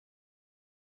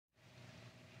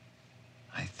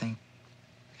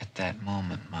that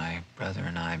moment, my brother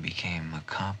and I became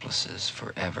accomplices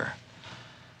forever.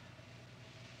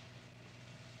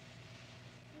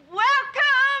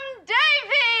 Welcome,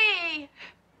 Davy!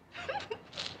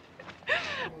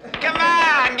 Come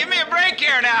on, give me a break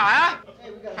here now, huh?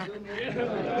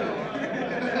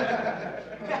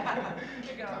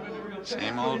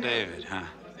 Same old David, huh?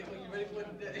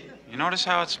 You notice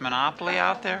how it's monopoly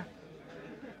out there?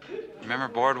 Remember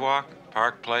Boardwalk,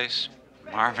 Park Place,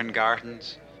 Marvin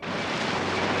Gardens?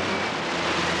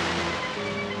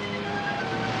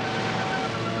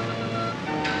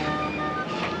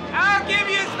 I'll give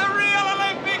you the real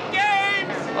Olympic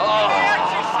Games! Oh. The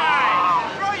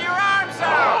exercise! Throw your arms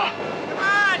out! Come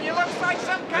on, you look like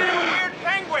some kind of weird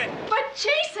penguin! But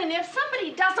Jason, if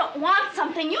somebody doesn't want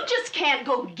something, you just can't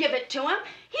go give it to him.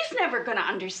 He's never gonna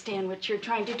understand what you're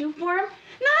trying to do for him.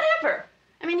 Not ever.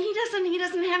 I mean, he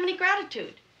doesn't have any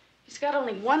gratitude. He's got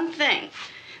only one thing.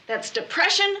 That's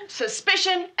depression,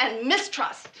 suspicion, and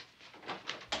mistrust.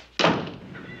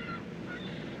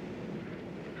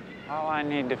 All I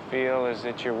need to feel is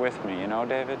that you're with me, you know,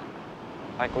 David?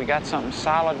 Like we got something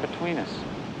solid between us.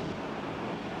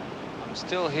 I'm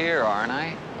still here, aren't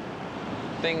I?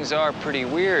 Things are pretty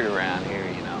weird around here,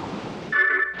 you know.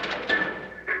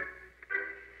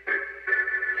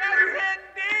 Yes,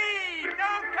 indeed!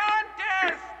 No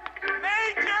contest!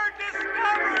 Major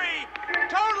discovery!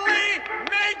 Totally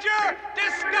major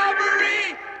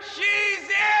discovery! She's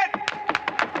it!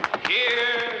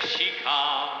 Here she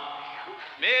comes,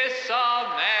 Miss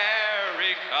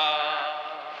America.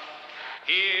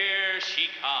 Here she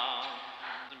comes,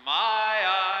 my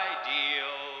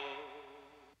ideal.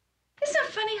 Isn't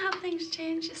it funny how things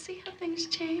change? You see how things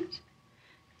change?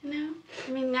 You know?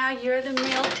 I mean, now you're the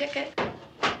meal ticket.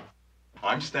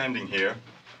 I'm standing here,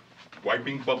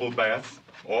 wiping bubble baths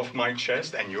off my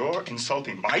chest, and you're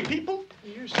insulting my people?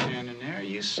 You're standing there,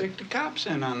 you sick the cops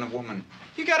in on the woman.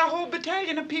 You got a whole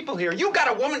battalion of people here. You got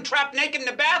a woman trapped naked in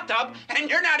the bathtub, and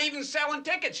you're not even selling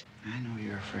tickets. I know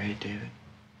you're afraid, David.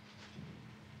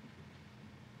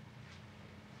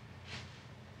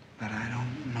 But I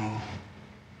don't know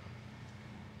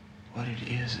what it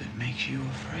is that makes you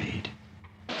afraid.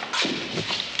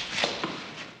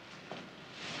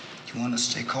 You want to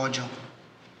stay cordial?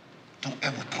 Don't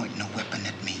ever point no weapon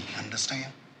at me,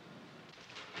 understand?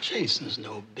 Jason's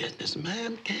no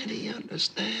businessman. Can't he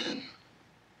understand?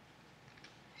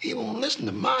 He won't listen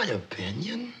to my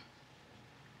opinion.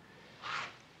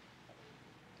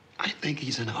 I think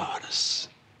he's an artist.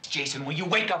 Jason, will you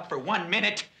wake up for 1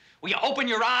 minute? Will you open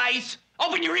your eyes?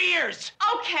 Open your ears!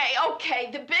 Okay.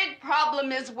 The big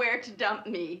problem is where to dump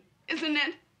me, isn't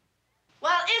it?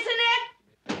 Well, isn't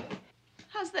it?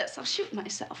 How's this? I'll shoot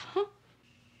myself, huh?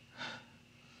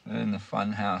 In the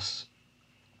fun house.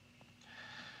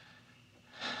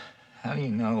 How do you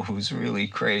know who's really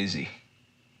crazy?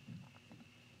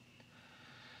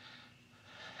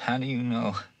 How do you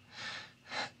know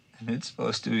that it's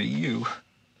supposed to be you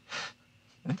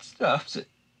that stops it?